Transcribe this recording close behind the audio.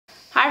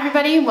Hi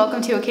everybody,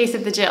 welcome to A Case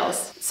of the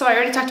Jills. So I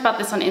already talked about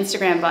this on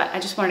Instagram, but I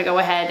just wanted to go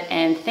ahead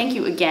and thank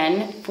you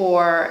again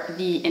for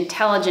the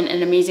intelligent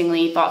and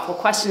amazingly thoughtful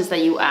questions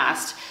that you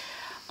asked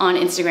on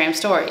Instagram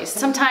stories.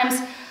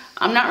 Sometimes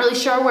I'm not really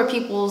sure where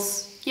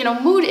people's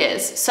mood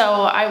is.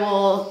 So I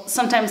will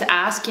sometimes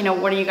ask,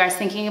 what are you guys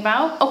thinking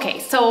about? Okay,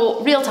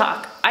 so real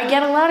talk. I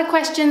get a lot of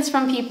questions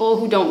from people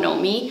who don't know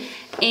me.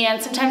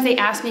 And sometimes they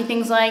ask me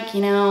things like,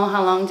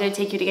 how long did it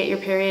take you to get your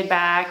period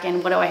back?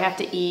 And what do I have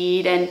to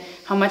eat? And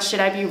how much should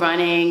I be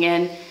running?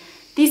 And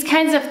these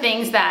kinds of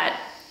things that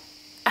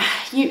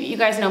you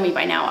guys know me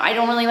by now. I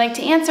don't really like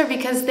to answer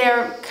because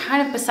they're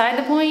kind of beside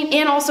the point.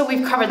 And also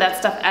we've covered that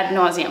stuff ad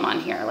nauseum on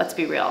here, let's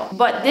be real.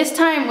 But this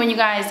time when you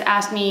guys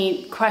asked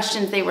me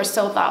questions, they were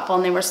so thoughtful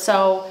and they were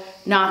so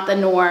not the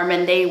norm.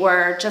 And they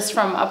were just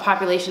from a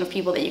population of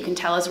people that you can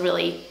tell is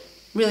really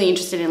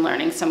interested in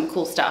learning some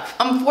cool stuff.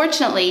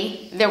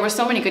 Unfortunately, there were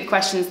so many good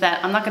questions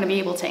that I'm not gonna be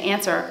able to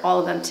answer all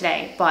of them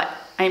today, but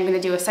I am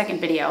gonna do a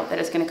second video that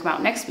is gonna come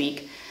out next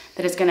week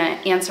that is gonna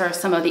answer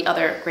some of the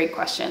other great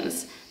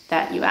questions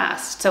that you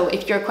asked. So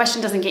if your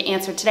question doesn't get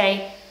answered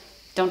today,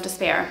 don't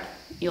despair.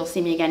 You'll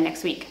see me again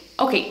next week.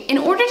 Okay, in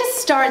order to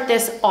start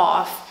this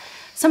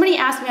off, somebody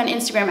asked me on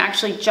Instagram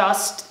actually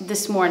just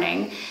this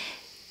morning,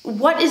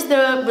 what is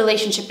the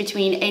relationship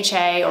between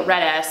HA or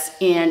red S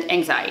and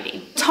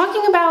anxiety?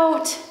 Talking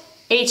about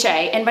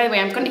HA, and by the way,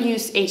 I'm going to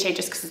use HA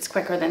just because it's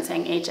quicker than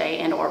saying HA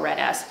and or red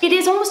S. It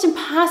is almost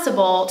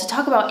impossible to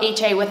talk about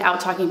HA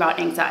without talking about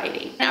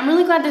anxiety. And I'm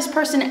really glad this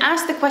person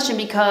asked the question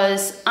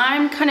because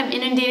I'm kind of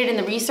inundated in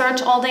the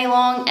research all day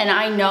long, and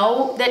I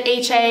know that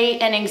HA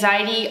and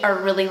anxiety are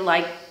really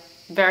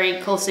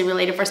very closely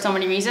related for so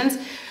many reasons.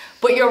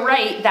 But you're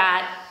right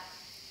that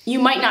you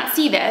might not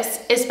see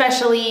this,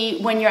 especially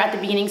when you're at the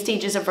beginning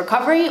stages of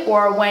recovery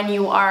or when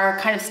you are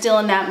kind of still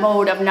in that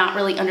mode of not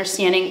really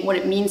understanding what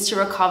it means to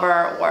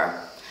recover or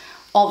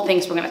all the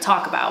things we're going to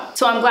talk about.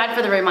 So I'm glad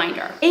for the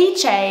reminder.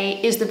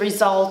 HA is the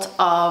result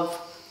of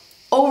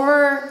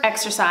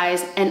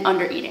over-exercise and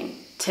under-eating,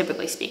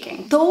 typically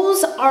speaking.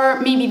 Those are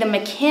maybe the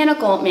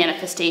mechanical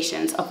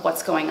manifestations of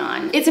what's going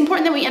on. It's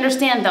important that we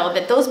understand, though,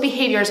 that those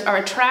behaviors are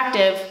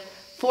attractive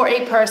for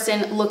a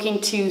person looking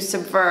to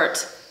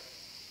subvert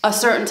a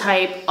certain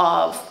type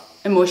of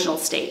emotional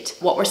state.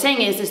 What we're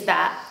saying is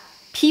that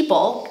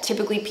people,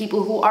 typically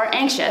people who are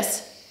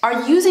anxious,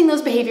 are using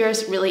those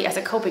behaviors really as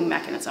a coping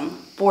mechanism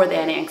for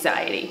that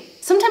anxiety.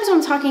 Sometimes when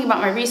I'm talking about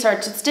my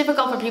research, it's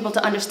difficult for people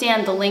to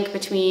understand the link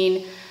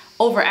between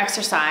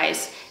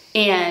over-exercise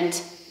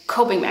and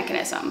coping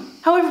mechanism.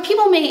 However,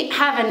 people may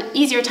have an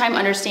easier time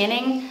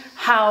understanding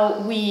how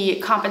we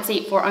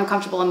compensate for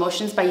uncomfortable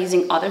emotions by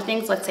using other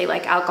things, let's say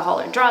like alcohol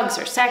or drugs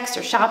or sex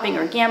or shopping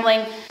or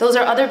gambling. Those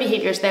are other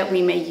behaviors that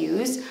we may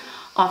use,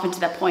 often to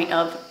the point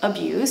of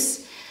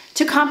abuse,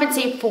 to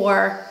compensate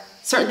for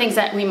certain things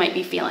that we might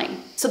be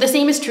feeling. So the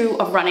same is true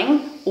of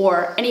running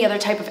or any other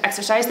type of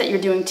exercise that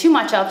you're doing too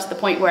much of to the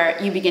point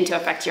where you begin to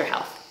affect your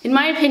health. In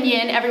my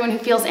opinion, everyone who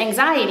feels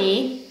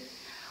anxiety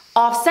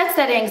offsets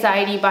that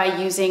anxiety by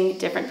using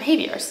different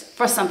behaviors.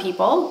 For some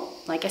people,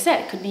 like I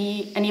said, it could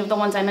be any of the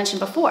ones I mentioned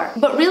before.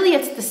 But really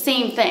it's the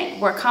same thing.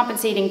 We're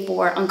compensating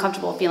for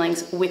uncomfortable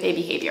feelings with a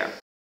behavior.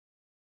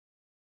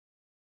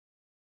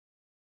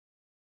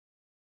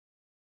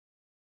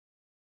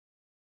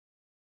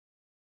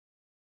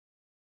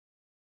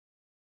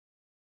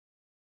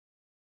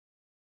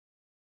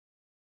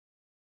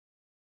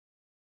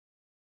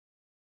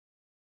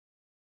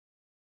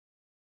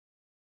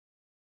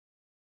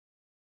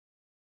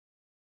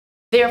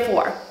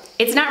 Therefore,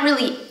 it's not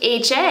really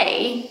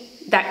HA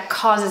that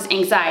causes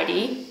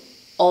anxiety,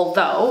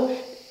 although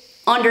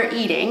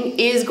under-eating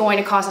is going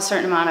to cause a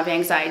certain amount of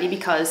anxiety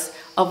because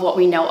of what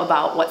we know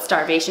about what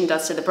starvation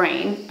does to the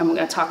brain, and we're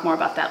going to talk more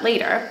about that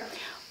later.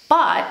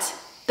 But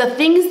the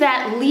things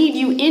that lead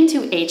you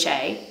into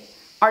HA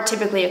are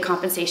typically a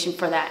compensation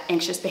for that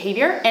anxious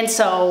behavior, and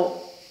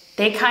so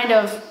they kind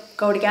of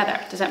go together.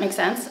 Does that make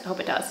sense? I hope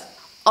it does.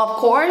 Of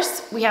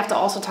course, we have to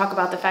also talk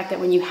about the fact that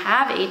when you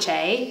have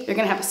HA, you're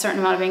gonna have a certain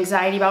amount of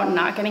anxiety about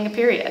not getting a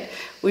period.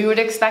 We would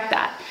expect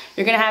that.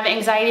 You're gonna have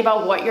anxiety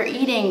about what you're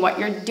eating, what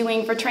you're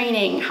doing for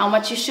training, how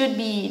much you should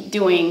be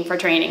doing for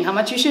training, how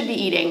much you should be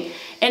eating.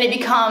 And it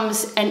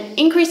becomes an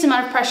increased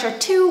amount of pressure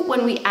too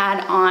when we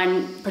add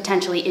on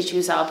potentially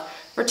issues of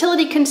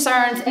fertility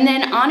concerns, and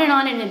then on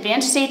in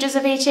advanced stages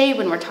of HA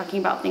when we're talking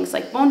about things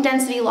like bone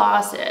density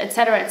loss, et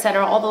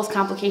cetera, all those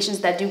complications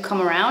that do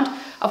come around.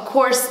 Of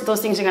course,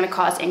 those things are going to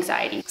cause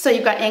anxiety. So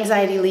you've got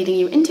anxiety leading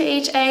you into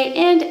HA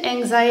and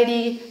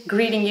anxiety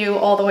greeting you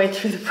all the way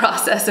through the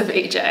process of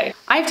HA.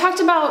 I've talked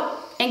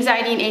about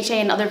anxiety and HA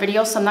in other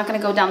videos, so I'm not going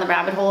to go down the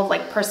rabbit hole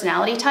of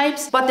personality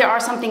types, but there are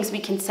some things we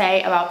can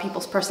say about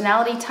people's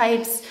personality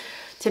types,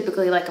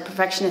 typically like a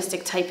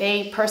perfectionistic type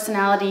A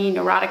personality,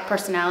 neurotic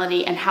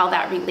personality, and how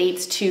that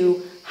relates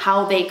to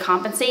how they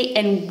compensate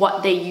and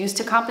what they use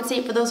to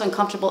compensate for those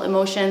uncomfortable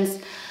emotions.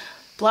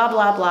 blah,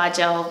 blah, blah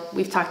gel.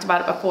 We've talked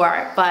about it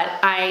before, but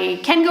I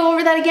can go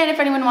over that again if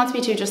anyone wants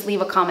me to. Just leave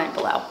a comment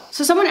below.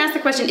 So someone asked the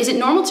question, is it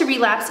normal to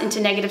relapse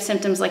into negative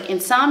symptoms like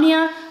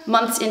insomnia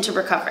months into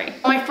recovery?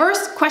 My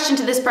first question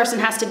to this person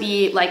has to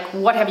be like,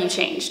 what have you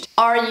changed?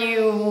 Are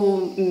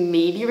you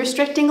maybe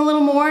restricting a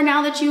little more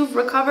now that you've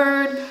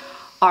recovered?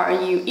 Are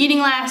you eating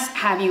less?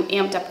 Have you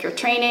amped up your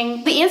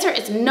training? The answer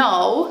is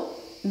no.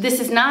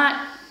 This is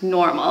not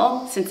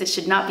normal, since it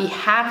should not be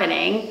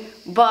happening.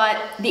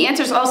 But the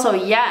answer is also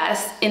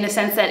yes, in the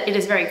sense that it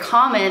is very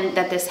common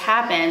that this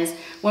happens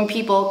when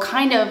people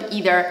kind of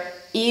either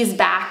ease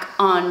back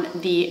on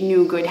the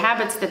new good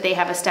habits that they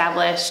have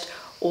established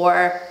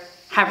or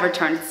have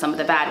returned to some of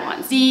the bad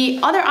ones. The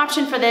other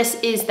option for this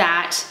is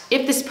that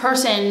if this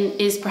person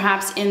is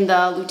perhaps in the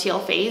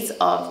luteal phase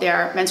of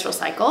their menstrual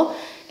cycle,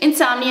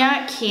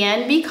 insomnia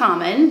can be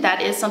common.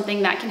 That is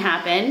something that can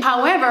happen.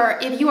 However,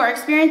 if you are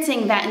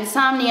experiencing that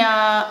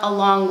insomnia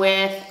along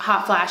with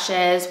hot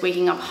flashes,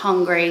 waking up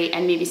hungry,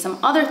 and maybe some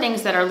other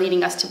things that are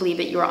leading us to believe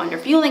that you are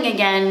underfueling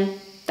again,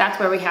 that's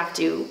where we have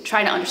to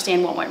try to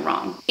understand what went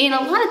wrong. And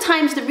a lot of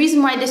times the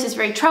reason why this is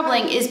very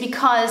troubling is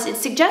because it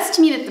suggests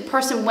to me that the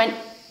person went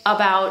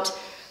about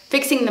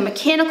fixing the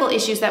mechanical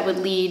issues that would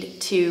lead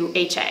to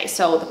HA.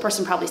 So the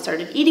person probably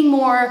started eating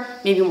more,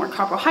 maybe more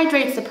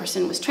carbohydrates, the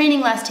person was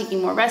training less,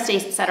 taking more rest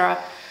days,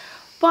 etc.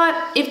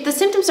 But if the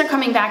symptoms are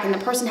coming back and the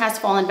person has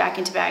fallen back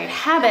into bad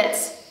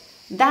habits,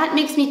 that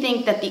makes me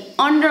think that the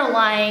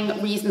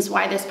underlying reasons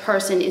why this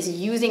person is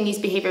using these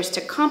behaviors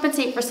to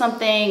compensate for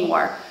something,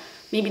 or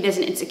maybe there's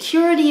an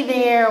insecurity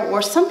there,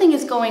 or something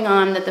is going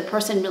on that the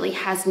person really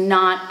has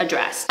not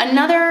addressed.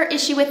 Another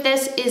issue with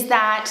this is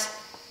that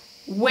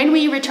when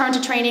we return to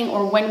training,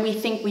 or when we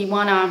think we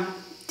wanna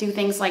do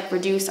things like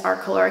reduce our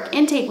caloric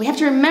intake, we have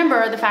to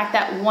remember the fact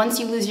that once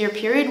you lose your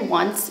period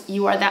once,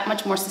 you are that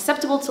much more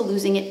susceptible to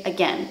losing it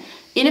again.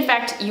 In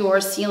effect,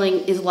 your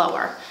ceiling is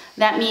lower.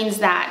 That means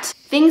that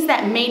things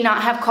that may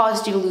not have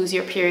caused you to lose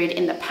your period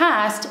in the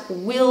past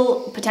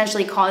will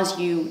potentially cause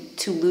you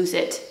to lose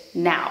it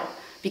now,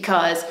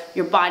 because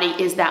your body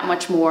is that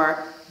much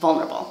more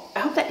vulnerable.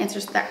 I hope that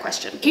answers that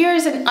question.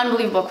 Here's an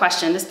unbelievable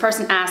question. This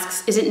person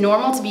asks, is it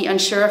normal to be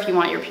unsure if you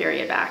want your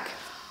period back?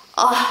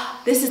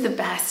 Oh, this is the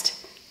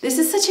best. This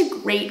is such a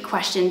great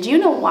question. Do you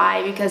know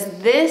why? Because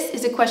this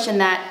is a question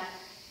that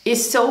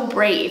is so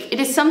brave.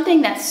 It is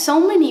something that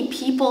so many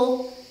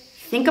people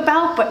think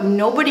about, but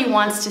nobody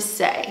wants to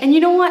say. And you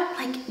know what?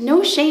 Like,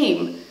 no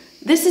shame.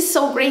 This is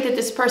so great that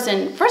this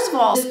person, first of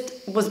all, just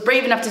was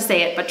brave enough to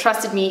say it, but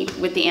trusted me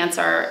with the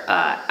answer.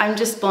 I'm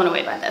just blown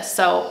away by this.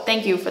 So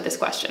thank you for this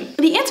question.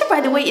 The answer, by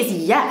the way, is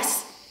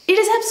yes. It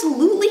is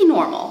absolutely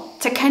normal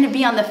to kind of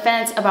be on the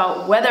fence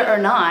about whether or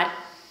not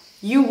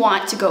you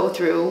want to go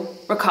through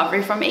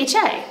recovery from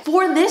HA.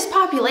 For this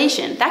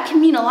population, that can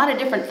mean a lot of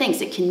different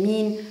things. It can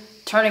mean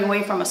turning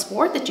away from a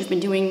sport that you've been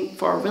doing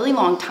for a really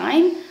long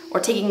time, or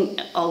taking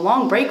a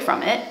long break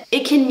from it.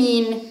 It can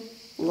mean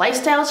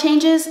lifestyle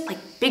changes, like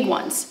big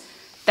ones,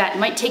 that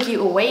might take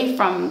you away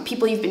from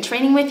people you've been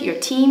training with, your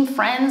team,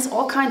 friends,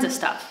 all kinds of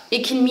stuff.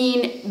 It can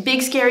mean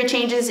big scary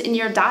changes in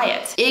your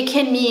diet. It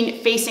can mean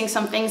facing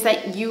some things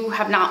that you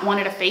have not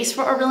wanted to face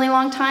for a really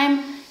long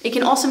time. It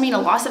can also mean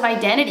a loss of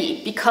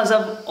identity because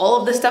of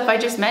all of the stuff I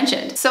just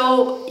mentioned.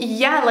 So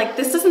yeah, like,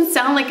 this doesn't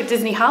sound like a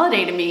Disney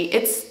holiday to me.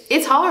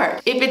 It's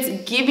hard. If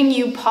it's giving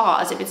you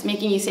pause, if it's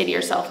making you say to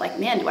yourself like,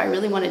 man, do I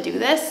really want to do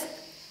this?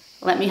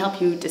 Let me help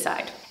you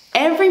decide.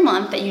 Every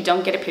month that you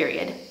don't get a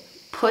period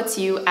puts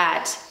you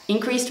at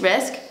increased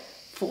risk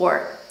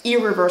for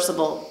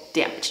irreversible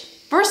damage.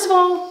 First of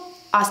all,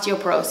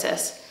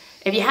 osteoporosis.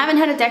 If you haven't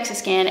had a DEXA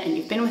scan and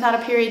you've been without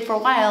a period for a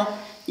while,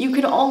 you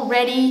could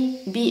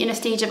already be in a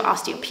stage of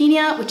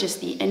osteopenia, which is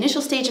the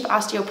initial stage of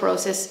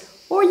osteoporosis,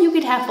 or you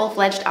could have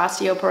full-fledged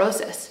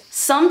osteoporosis.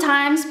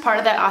 Sometimes part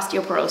of that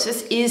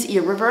osteoporosis is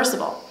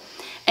irreversible.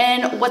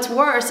 And what's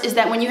worse is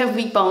that when you have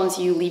weak bones,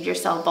 you leave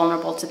yourself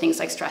vulnerable to things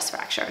like stress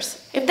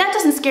fractures. If that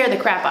doesn't scare the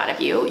crap out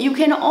of you, you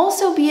can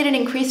also be at an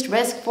increased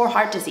risk for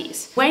heart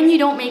disease. When you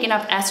don't make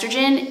enough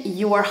estrogen,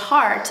 your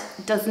heart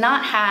does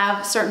not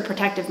have certain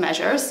protective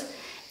measures.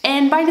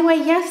 And by the way,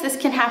 yes, this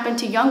can happen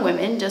to young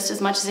women just as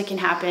much as it can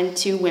happen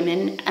to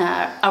women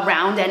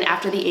around and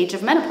after the age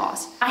of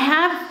menopause. I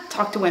have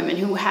talked to women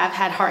who have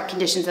had heart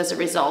conditions as a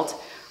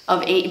result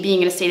of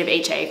being in a state of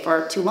HA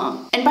for too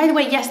long. And by the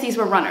way, yes, these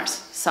were runners,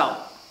 so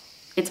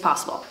it's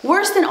possible.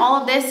 Worse than all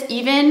of this,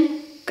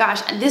 even,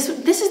 gosh, this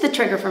is the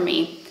trigger for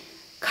me.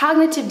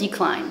 Cognitive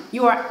decline.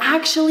 You are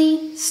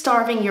actually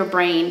starving your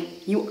brain.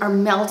 You are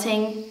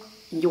melting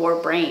your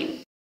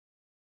brain.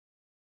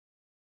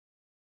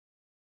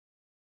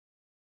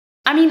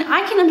 I mean,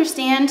 I can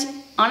understand,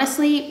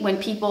 honestly, when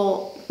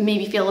people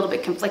maybe feel a little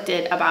bit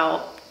conflicted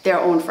about their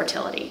own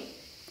fertility.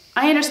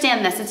 I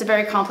understand this, it's a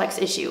very complex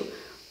issue.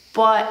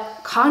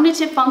 But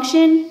cognitive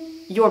function,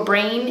 your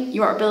brain,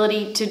 your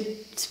ability to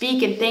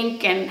speak and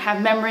think and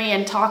have memory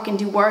and talk and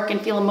do work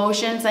and feel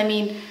emotions, I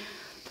mean,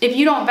 if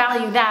you don't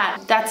value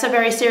that, that's a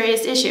very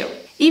serious issue.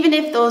 Even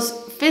if those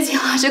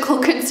physiological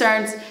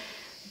concerns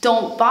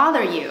don't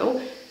bother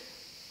you,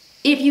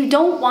 If you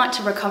don't want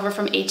to recover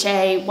from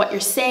HA, what you're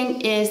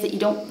saying is that you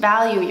don't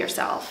value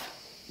yourself.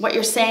 What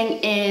you're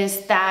saying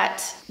is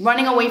that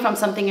running away from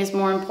something is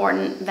more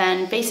important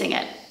than facing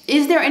it.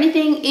 Is there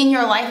anything in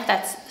your life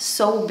that's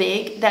so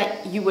big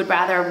that you would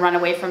rather run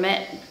away from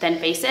it than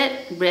face it,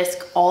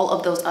 risk all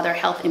of those other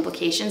health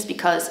implications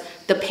because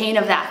the pain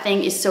of that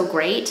thing is so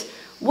great?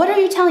 What are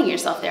you telling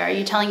yourself there? Are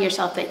you telling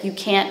yourself that you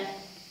can't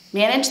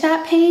manage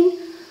that pain?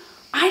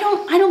 I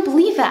don't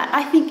believe that.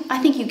 I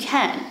think you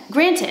can.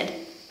 Granted,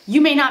 you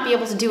may not be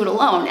able to do it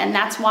alone, and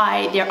that's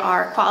why there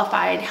are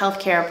qualified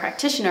healthcare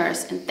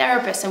practitioners and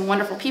therapists and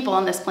wonderful people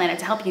on this planet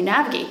to help you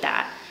navigate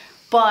that.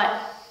 But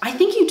I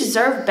think you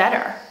deserve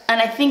better,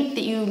 and I think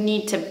that you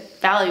need to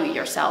value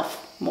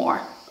yourself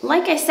more.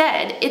 Like I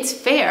said, it's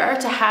fair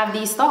to have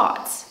these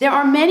thoughts. There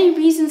are many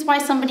reasons why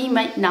somebody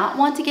might not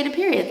want to get a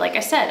period. Like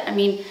I said, I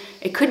mean,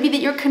 it could be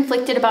that you're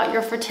conflicted about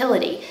your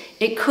fertility.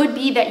 It could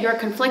be that you're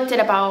conflicted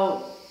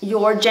about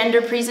your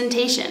gender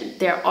presentation.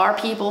 There are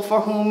people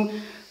for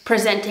whom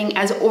presenting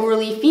as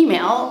overly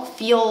female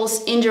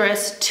feels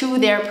injurious to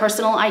their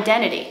personal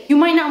identity. You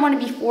might not want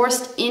to be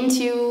forced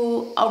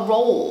into a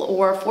role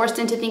or forced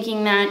into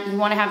thinking that you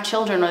want to have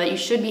children or that you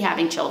should be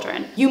having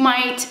children. You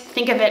might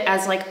think of it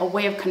as like a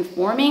way of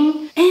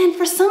conforming. And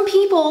for some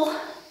people,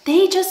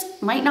 they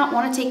just might not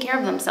want to take care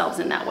of themselves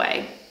in that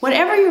way.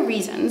 Whatever your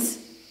reasons,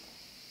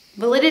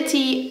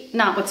 validity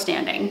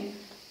notwithstanding,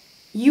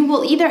 you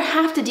will either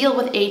have to deal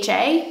with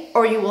HA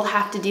or you will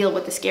have to deal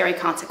with the scary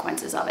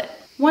consequences of it.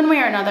 One way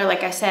or another,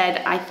 like I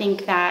said, I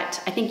think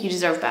you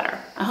deserve better.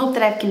 I hope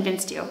that I've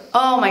convinced you.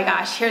 Oh my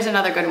gosh, here's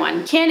another good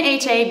one. Can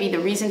HA be the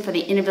reason for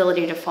the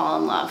inability to fall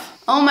in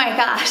love? Oh my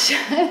gosh.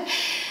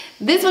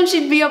 This one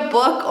should be a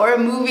book or a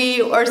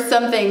movie or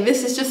something.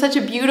 This is just such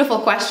a beautiful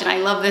question. I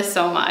love this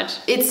so much.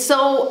 It's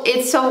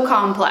so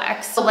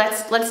complex. So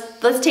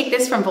let's take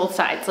this from both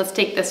sides. Let's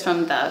take this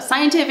from the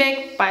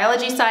scientific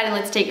biology side and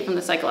let's take it from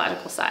the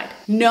psychological side.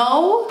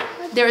 No,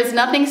 there is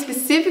nothing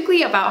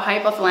specifically about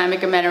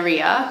hypothalamic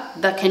amenorrhea,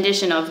 the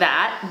condition of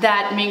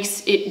that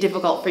makes it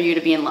difficult for you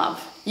to be in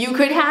love. You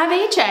could have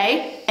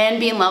HA and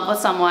be in love with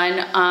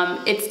someone.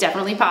 It's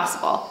definitely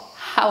possible.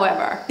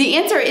 However, the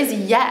answer is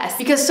yes,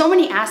 because so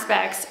many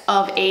aspects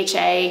of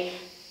HA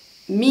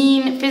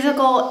mean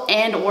physical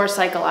and or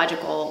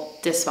psychological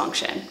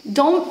dysfunction.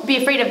 Don't be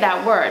afraid of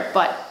that word,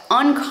 but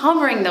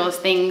uncovering those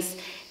things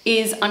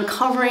is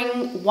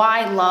uncovering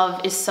why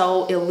love is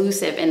so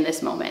elusive in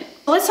this moment.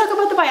 Let's talk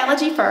about the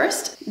biology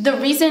first.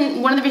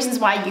 One of the reasons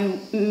why you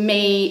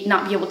may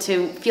not be able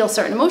to feel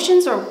certain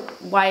emotions or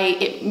why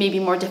it may be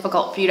more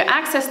difficult for you to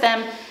access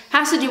them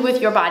has to do with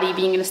your body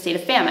being in a state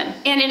of famine.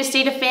 And in a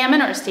state of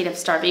famine or a state of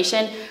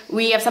starvation,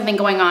 we have something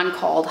going on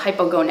called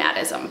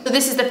hypogonadism. So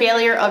this is the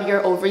failure of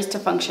your ovaries to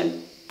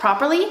function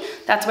properly.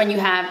 That's when you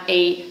have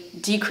a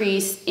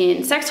decrease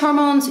in sex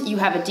hormones, you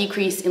have a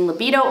decrease in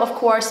libido, of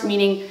course,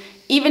 meaning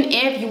even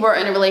if you were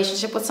in a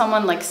relationship with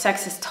someone, like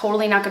sex is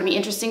totally not gonna be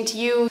interesting to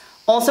you.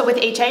 Also with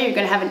HA, you're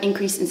gonna have an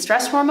increase in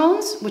stress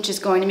hormones, which is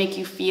going to make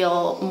you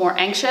feel more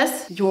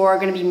anxious. You're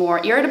gonna be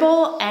more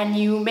irritable, and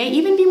you may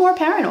even be more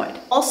paranoid.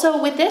 Also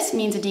with this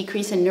means a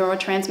decrease in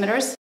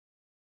neurotransmitters.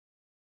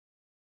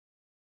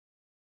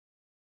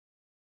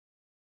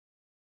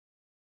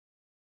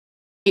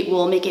 It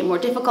will make it more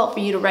difficult for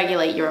you to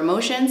regulate your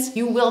emotions.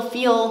 You will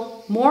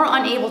feel more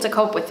unable to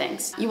cope with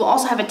things. You will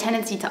also have a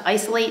tendency to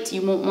isolate.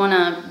 You won't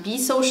wanna be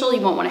social.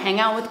 You won't wanna hang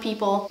out with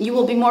people. You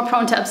will be more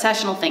prone to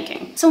obsessional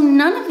thinking. So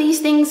none of these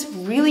things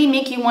really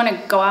make you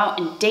wanna go out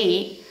and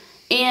date.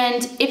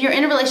 And if you're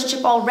in a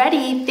relationship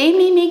already, they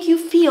may make you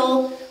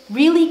feel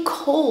really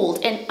cold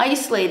and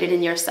isolated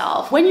in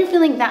yourself. When you're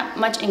feeling that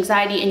much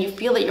anxiety and you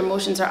feel that your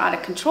emotions are out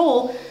of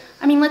control,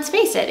 I mean, let's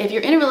face it, if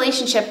you're in a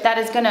relationship, that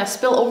is gonna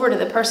spill over to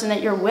the person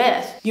that you're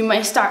with. You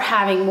may start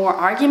having more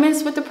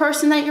arguments with the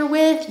person that you're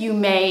with. You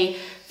may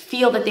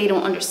feel that they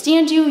don't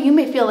understand you. You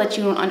may feel that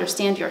you don't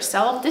understand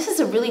yourself. This is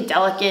a really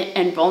delicate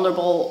and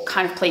vulnerable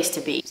kind of place to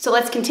be. So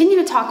let's continue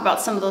to talk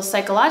about some of those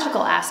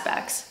psychological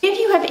aspects. If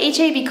you have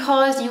HA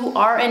because you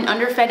are an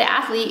underfed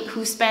athlete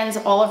who spends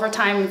all of her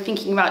time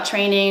thinking about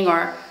training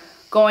or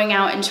going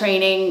out and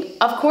training,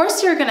 of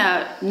course you're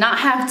gonna not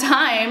have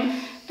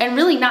time and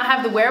really not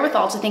have the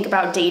wherewithal to think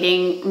about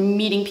dating,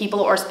 meeting people,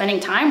 or spending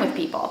time with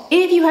people.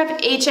 If you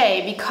have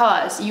HA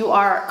because you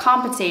are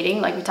compensating,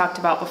 like we talked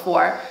about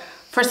before,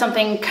 for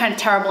something kind of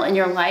terrible in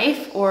your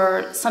life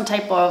or some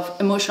type of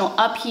emotional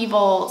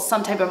upheaval,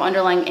 some type of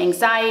underlying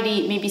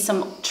anxiety, maybe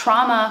some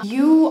trauma,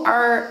 you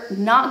are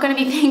not gonna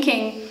be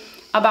thinking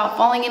about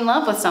falling in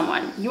love with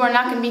someone. You are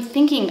not gonna be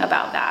thinking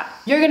about that.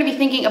 You're gonna be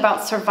thinking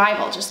about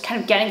survival, just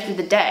kind of getting through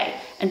the day.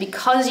 And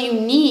because you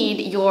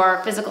need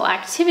your physical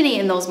activity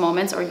in those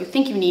moments, or you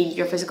think you need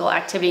your physical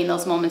activity in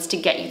those moments to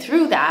get you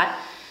through that,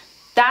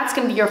 That's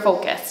gonna be your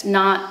focus,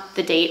 not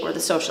the date or the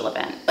social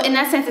event. In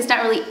that sense, it's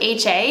not really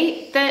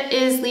HA that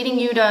is leading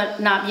you to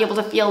not be able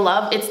to feel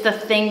love. It's the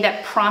thing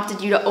that prompted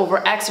you to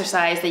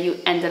over-exercise that you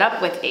ended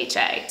up with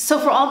HA. So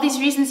for all these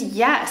reasons,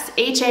 yes,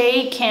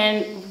 HA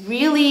can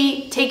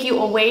really take you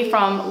away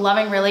from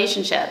loving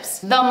relationships.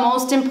 The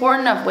most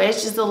important of which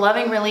is the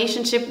loving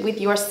relationship with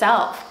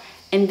yourself.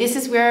 And this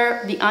is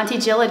where the Auntie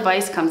Jill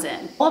advice comes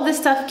in. All of this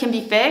stuff can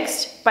be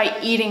fixed by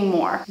eating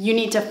more. You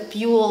need to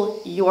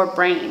fuel your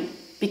brain,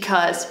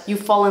 because you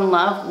fall in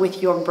love with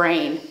your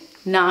brain,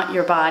 not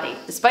your body.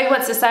 Despite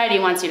what society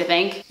wants you to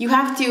think, you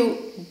have to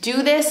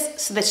do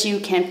this so that you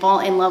can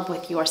fall in love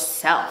with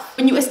yourself.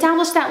 When you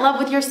establish that love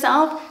with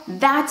yourself,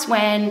 that's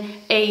when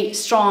a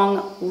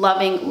strong,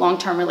 loving,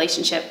 long-term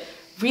relationship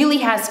really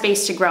has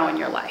space to grow in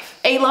your life.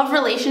 A love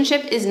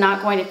relationship is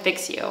not going to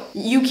fix you.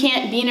 You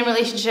can't be in a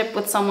relationship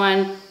with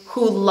someone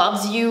who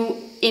loves you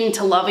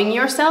into loving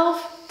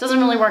yourself. Doesn't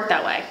really work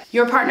that way.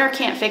 Your partner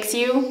can't fix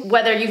you,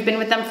 whether you've been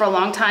with them for a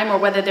long time or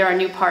whether they're a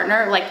new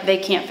partner, like they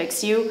can't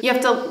fix you. You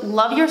have to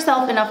love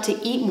yourself enough to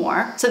eat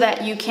more so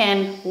that you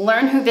can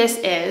learn who this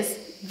is,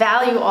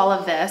 value all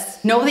of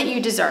this, know that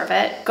you deserve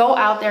it, go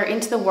out there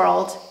into the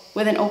world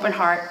with an open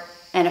heart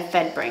and a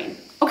fed brain.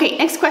 Okay,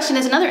 next question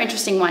is another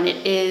interesting one.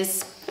 It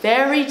is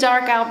very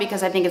dark out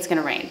because I think it's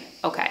gonna rain.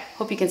 Okay,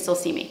 hope you can still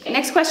see me.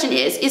 Next question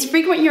is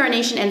frequent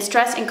urination and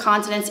stress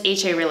incontinence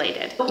HA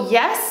related?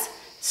 Yes.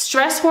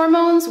 Stress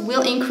hormones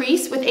will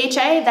increase with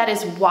HA. That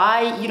is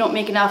why you don't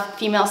make enough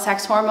female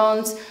sex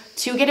hormones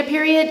to get a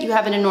period. You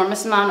have an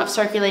enormous amount of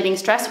circulating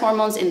stress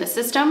hormones in the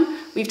system.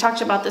 We've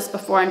talked about this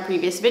before in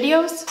previous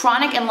videos.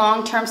 Chronic and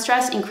long-term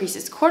stress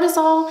increases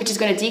cortisol, which is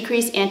going to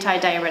decrease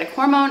anti-diuretic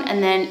hormone,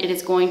 and then it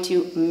is going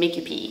to make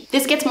you pee.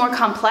 This gets more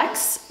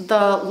complex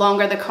the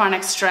longer the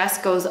chronic stress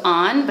goes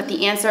on, but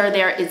the answer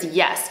there is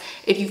yes.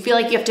 If you feel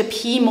like you have to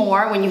pee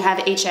more when you have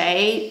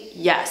HA,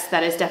 yes,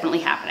 that is definitely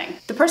happening.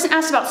 The person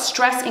asked about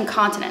stress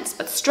incontinence,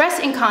 but stress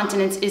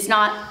incontinence is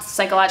not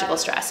psychological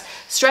stress.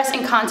 Stress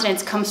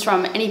incontinence comes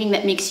from anything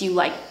that makes you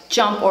like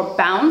jump or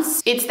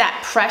bounce. It's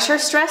that pressure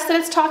stress that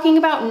it's talking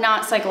about,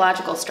 not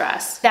psychological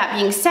stress. That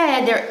being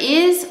said, there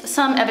is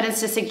some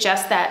evidence to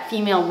suggest that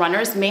female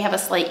runners may have a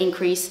slight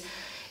increase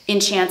in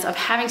chance of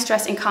having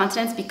stress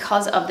incontinence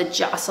because of the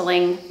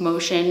jostling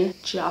motion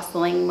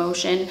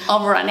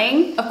of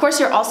running. Of course,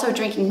 you're also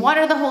drinking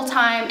water the whole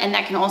time, and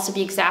that can also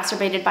be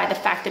exacerbated by the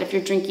fact that if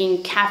you're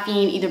drinking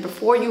caffeine either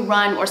before you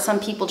run, or some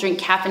people drink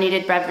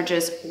caffeinated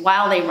beverages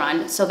while they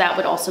run, so that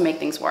would also make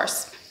things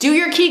worse. Do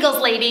your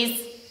Kegels,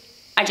 ladies.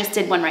 I just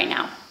did one right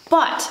now.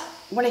 But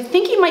what I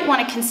think you might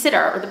want to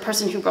consider, or the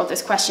person who wrote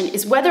this question,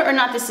 is whether or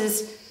not this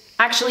is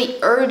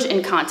actually urge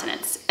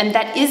incontinence, and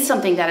that is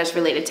something that is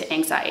related to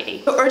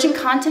anxiety. So urge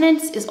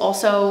incontinence is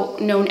also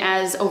known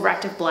as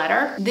overactive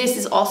bladder. This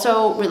is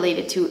also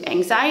related to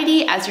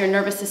anxiety as your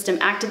nervous system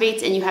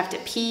activates and you have to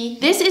pee.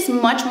 This is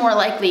much more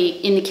likely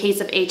in the case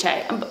of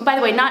HA. By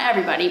the way, not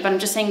everybody, but I'm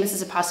just saying this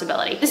is a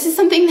possibility. This is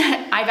something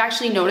that I've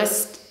actually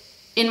noticed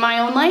in my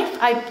own life.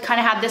 I kind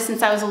of had this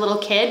since I was a little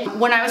kid.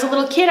 When I was a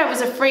little kid, I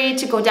was afraid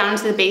to go down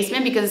into the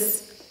basement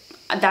because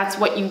that's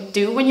what you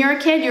do when you're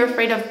a kid. You're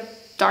afraid of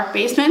dark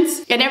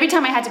basements. And every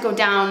time I had to go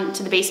down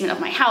to the basement of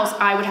my house,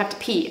 I would have to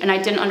pee, and I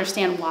didn't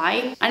understand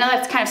why. I know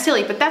that's kind of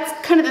silly, but that's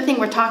kind of the thing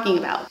we're talking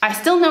about. I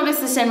still notice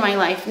this in my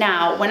life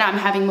now when I'm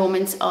having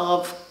moments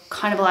of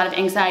kind of a lot of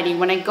anxiety.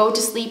 When I go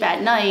to sleep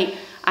at night,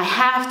 I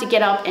have to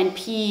get up and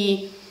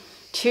pee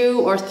 2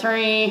 or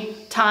 3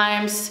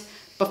 times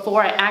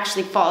before I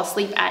actually fall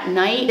asleep at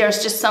night.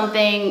 There's just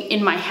something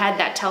in my head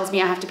that tells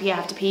me I have to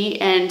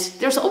pee, and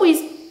there's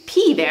always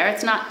pee there.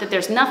 It's not that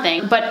there's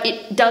nothing, but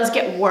it does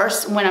get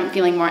worse when I'm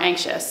feeling more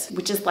anxious,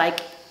 which is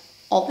like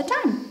all the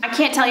time. I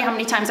can't tell you how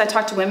many times I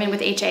talk to women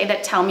with HA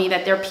that tell me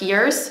that they're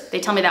peers. They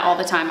tell me that all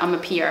the time, I'm a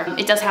peer.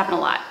 It does happen a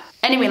lot.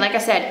 Anyway, like I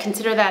said,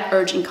 consider that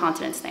urge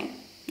incontinence thing.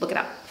 Look it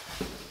up.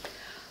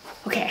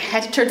 Okay, I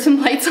had to turn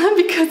some lights on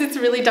because it's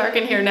really dark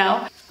in here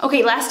now.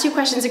 Okay, last 2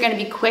 questions are gonna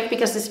be quick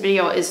because this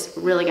video is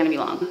really gonna be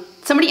long.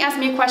 Somebody asked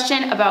me a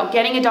question about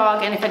getting a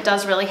dog and if it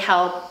does really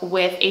help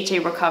with HA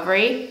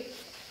recovery.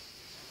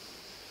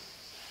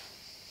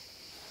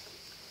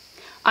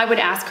 I would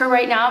ask her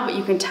right now, but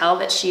you can tell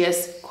that she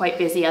is quite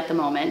busy at the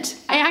moment.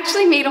 I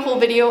actually made a whole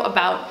video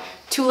about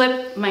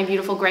Tulip, my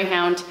beautiful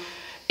greyhound,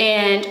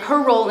 and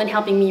her role in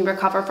helping me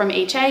recover from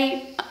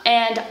HA.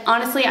 And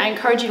honestly, I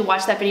encourage you to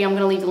watch that video. I'm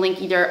gonna leave the link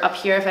either up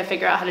here if I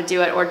figure out how to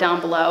do it, or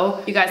down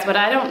below. You guys, what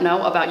I don't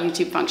know about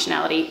YouTube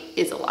functionality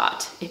is a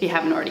lot, if you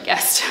haven't already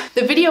guessed.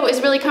 The video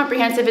is really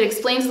comprehensive. It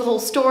explains the whole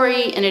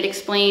story and it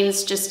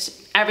explains just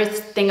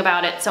everything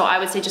about it. So I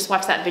would say just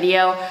watch that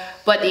video.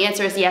 But the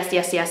answer is yes,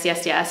 yes, yes,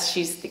 yes, yes.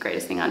 She's the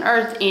greatest thing on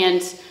earth,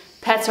 and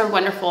pets are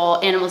wonderful.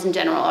 Animals in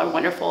general are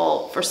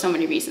wonderful for so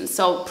many reasons.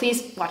 So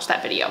please watch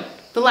that video.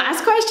 The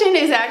last question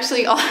is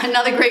actually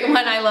another great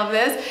one. I love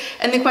this.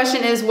 And the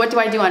question is, what do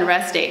I do on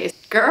rest days?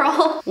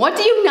 Girl, what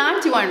do you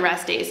not do on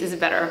rest days is a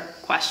better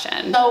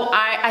question. So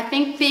I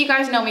think that you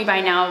guys know me by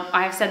now.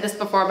 I've said this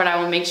before, but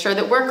I will make sure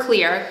that we're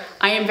clear.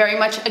 I am very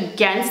much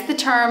against the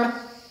term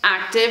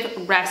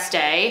active rest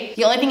day.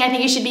 The only thing I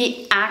think you should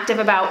be active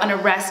about on a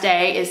rest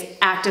day is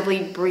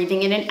actively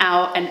breathing in and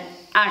out and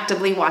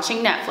actively watching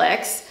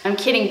Netflix. I'm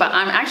kidding, but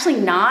I'm actually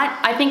not.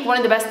 I think one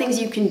of the best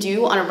things you can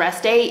do on a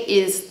rest day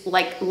is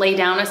like lay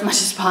down as much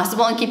as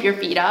possible and keep your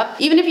feet up.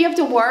 Even if you have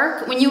to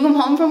work, when you come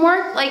home from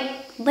work, like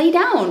lay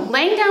down.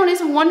 Laying down is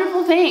a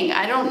wonderful thing.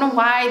 I don't know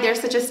why there's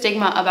such a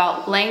stigma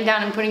about laying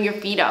down and putting your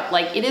feet up.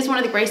 Like, it is one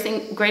of the greatest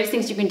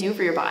things you can do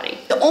for your body.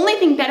 The only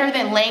thing better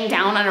than laying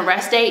down on a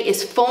rest day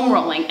is foam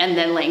rolling and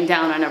then laying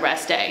down on a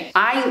rest day.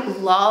 I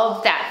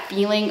love that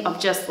feeling of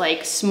just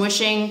like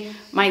smushing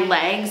my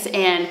legs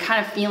and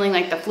kind of feeling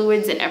like the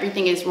fluids and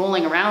everything is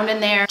rolling around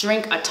in there.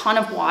 Drink a ton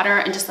of water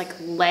and just like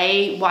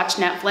watch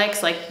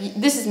Netflix. Like,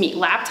 this is me,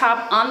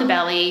 laptop on the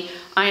belly.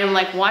 I am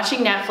like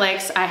watching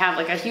Netflix. I have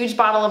like a huge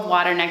bottle of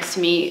water next to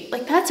me.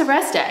 Like, that's a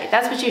rest day.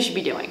 That's what you should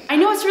be doing. I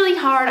know it's really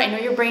hard. I know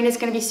your brain is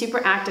gonna be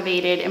super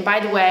activated. And by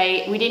the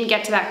way, we didn't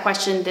get to that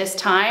question this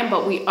time,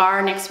 but we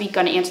are next week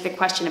gonna answer the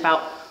question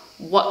about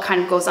what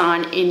kind of goes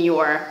on in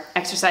your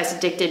exercise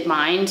addicted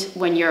mind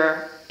when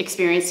you're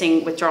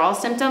experiencing withdrawal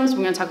symptoms.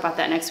 We're gonna talk about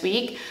that next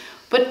week.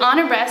 But on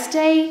a rest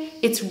day,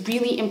 it's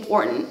really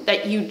important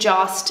that you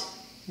just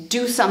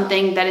do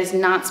something that is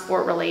not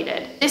sport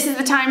related. This is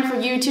the time for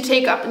you to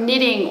take up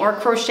knitting or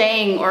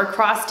crocheting or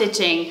cross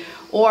stitching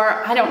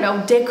or, I don't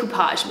know,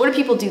 decoupage. What do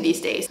people do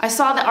these days? I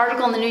saw the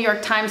article in the New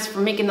York Times for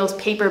making those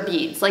paper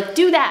beads. Like,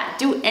 do that,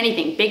 do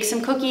anything. Bake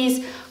some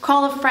cookies,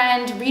 call a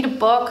friend, read a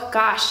book,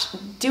 gosh,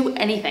 do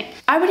anything.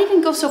 I would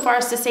even go so far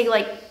as to say,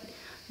 like,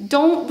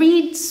 don't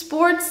read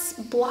sports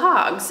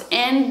blogs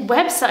and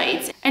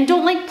websites, and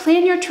don't like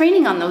plan your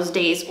training on those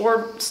days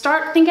or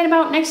start thinking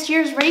about next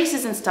year's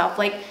races and stuff.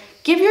 Like,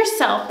 give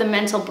yourself the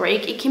mental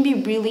break. It can be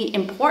really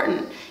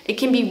important. It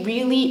can be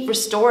really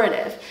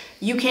restorative.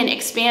 You can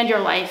expand your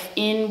life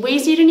in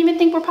ways you didn't even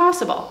think were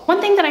possible.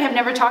 One thing that I have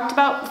never talked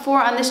about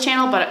before on this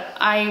channel, but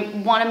I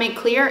want to make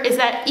clear, is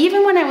that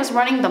even when I was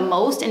running the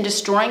most and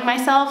destroying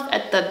myself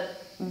at the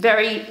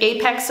very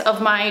apex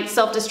of my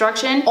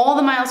self-destruction, all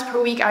the miles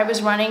per week I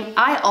was running,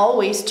 I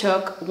always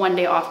took 1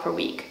 day off per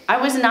week. I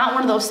was not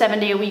one of those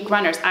 7-day-a-week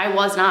runners. I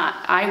was not.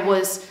 I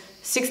was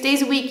 6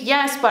 days a week,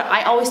 yes, but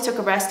I always took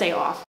a rest day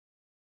off.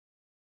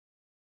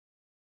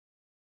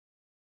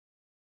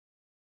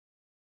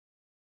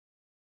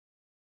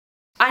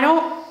 I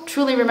don't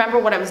truly remember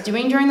what I was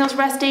doing during those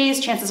rest days.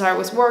 Chances are I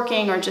was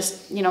working or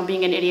just, you know,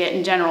 being an idiot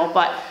in general.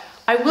 But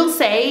I will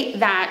say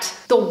that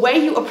the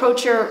way you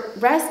approach your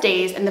rest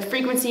days and the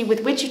frequency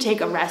with which you take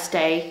a rest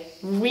day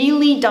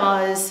really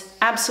does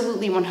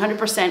absolutely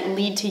 100%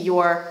 lead to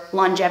your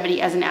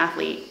longevity as an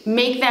athlete.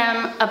 Make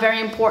them a very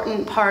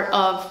important part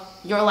of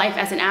your life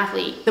as an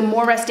athlete. The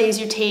more rest days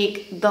you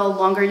take, the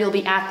longer you'll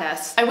be at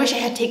this. I wish I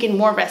had taken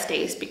more rest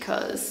days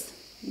because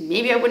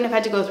maybe I wouldn't have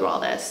had to go through all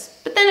this.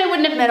 But then I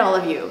wouldn't have met all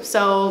of you.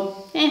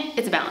 So,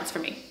 it's a balance for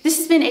me. This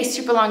has been a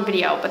super long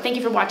video, but thank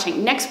you for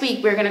watching. Next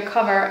week, we're gonna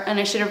cover, and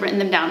I should have written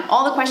them down,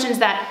 all the questions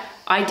that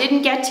I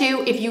didn't get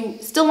to. If you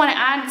still wanna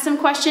add some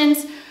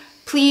questions,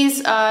 please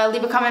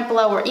leave a comment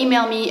below or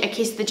email me at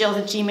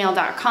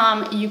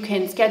caseofthejills@gmail.com. You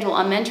can schedule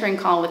a mentoring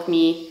call with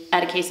me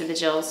at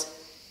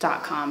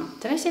caseofthejills.com.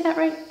 Did I say that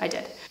right? I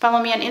did.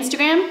 Follow me on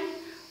Instagram,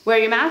 wear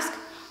your mask,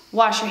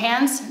 wash your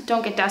hands,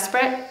 don't get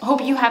desperate.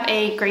 Hope you have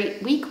a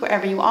great week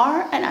wherever you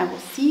are, and I will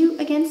see you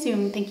again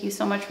soon. Thank you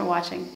so much for watching.